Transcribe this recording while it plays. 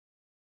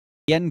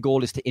The end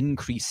goal is to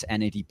increase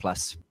NAD+.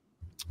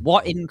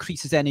 What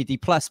increases NAD+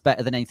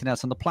 better than anything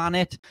else on the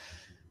planet?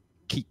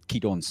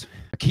 Ketones.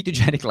 A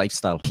ketogenic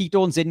lifestyle.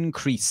 Ketones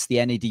increase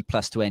the NAD+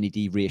 to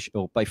NAD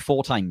ratio by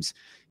 4 times.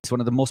 It's one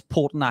of the most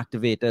potent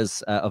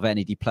activators of NAD+,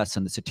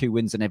 and the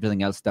sirtuins and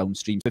everything else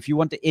downstream. So if you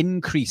want to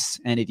increase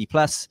NAD+,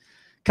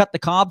 cut the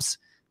carbs,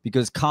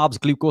 because carbs,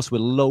 glucose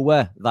will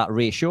lower that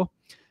ratio.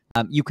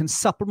 You can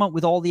supplement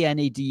with all the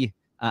NAD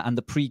and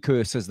the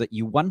precursors that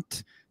you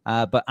want.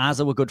 But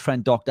as our good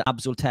friend Dr.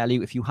 Abs will tell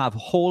you, if you have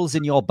holes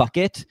in your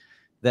bucket,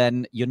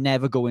 then you're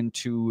never going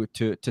to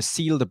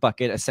seal the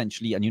bucket,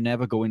 essentially, and you're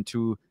never going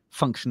to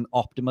function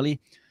optimally.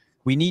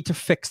 We need to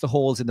fix the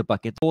holes in the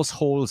bucket. Those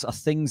holes are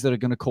things that are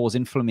going to cause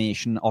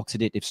inflammation,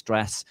 oxidative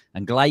stress,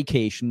 and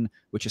glycation,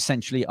 which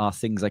essentially are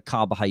things like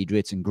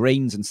carbohydrates and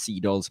grains and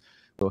seed oils.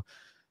 So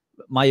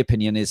my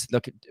opinion is,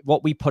 look,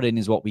 what we put in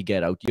is what we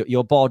get out.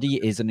 Your body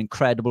is an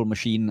incredible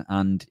machine,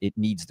 and it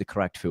needs the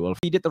correct fuel.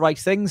 Feed it the right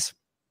things,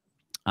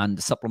 and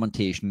the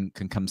supplementation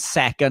can come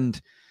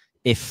second,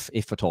 if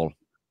at all.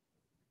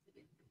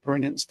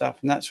 Brilliant stuff.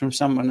 And that's from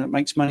someone that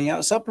makes money out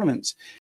of supplements.